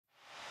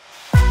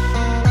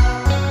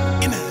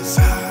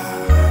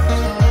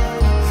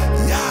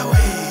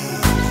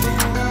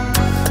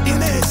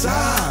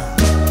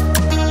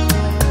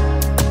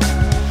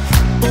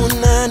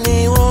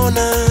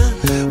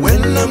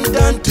I'm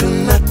down to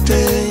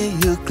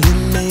nothing. You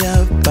clean me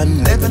up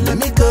and never let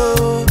me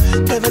go.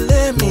 Never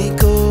let me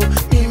go.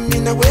 Mimi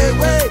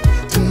way.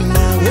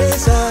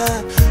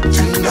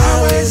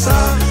 Tunaweza.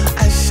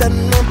 I shall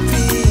not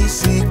be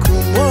siku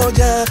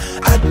moja.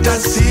 Hata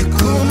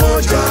siku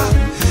moja.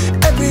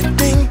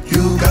 Everything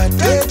you got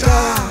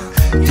data.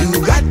 You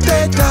got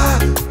data.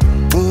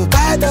 Oh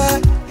bada,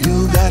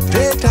 you got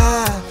data.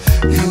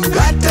 You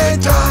got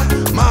data.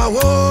 My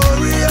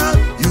warrior,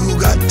 you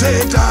got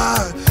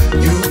data.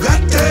 You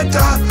got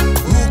data.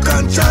 Who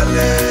can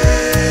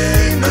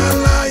challenge the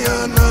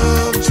Lion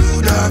of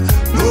Judah?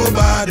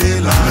 Nobody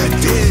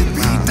like it.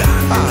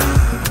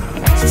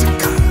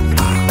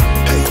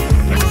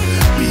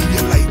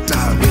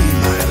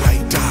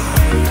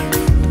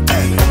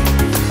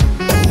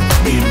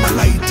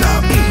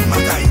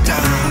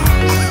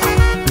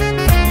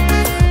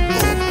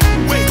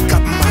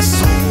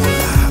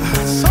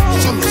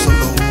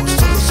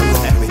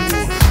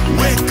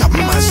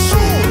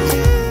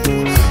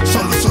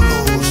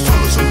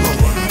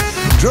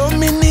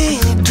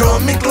 Draw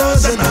me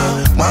closer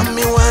now.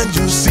 Mommy, want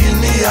you see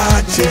me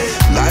at you.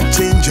 Life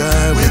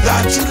changer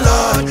without you,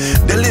 Lord.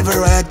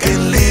 Deliverer, I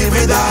can live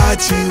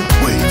without you.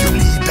 When you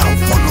lead, I'll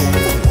follow.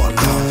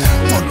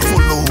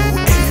 Follow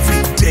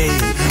every day.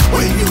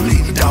 When you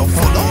lead, I'll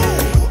follow.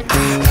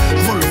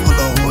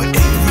 Follow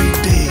every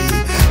day.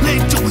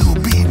 Let your will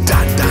be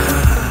done.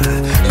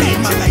 Be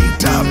my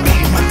lighter, be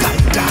my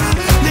guider.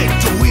 Let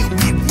your will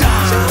be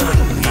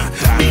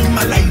done. Be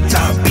my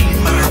lighter, be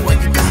my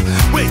waker.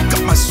 Wake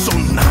up my soul,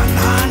 na.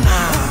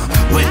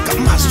 Wake up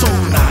my soul,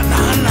 na.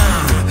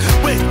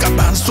 Wake up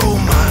my soul,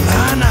 na.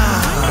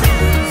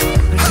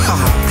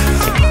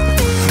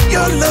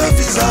 Your love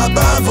is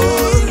above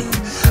all.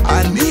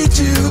 I need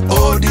you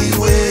all the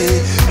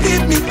way.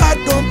 Leave me, but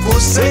don't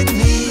forsake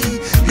me.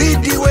 Lead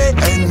the way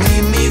and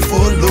me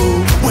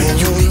follow. When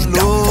you lead,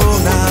 I'll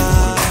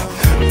follow.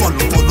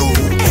 Follow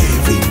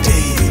every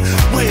day.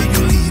 When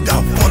you lead,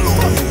 I'll follow.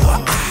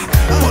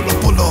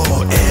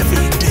 Follow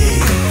every day.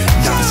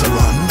 Dance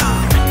around now.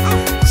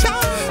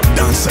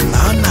 Dance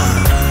na.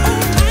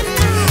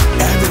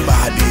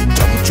 Everybody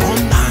jump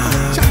now.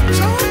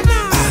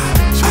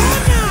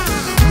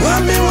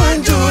 Wami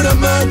wanjura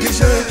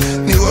magishe.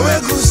 Ni wewe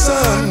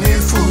gusa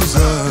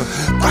nifuza.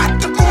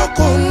 Kwatu kwa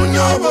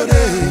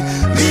kunyobore.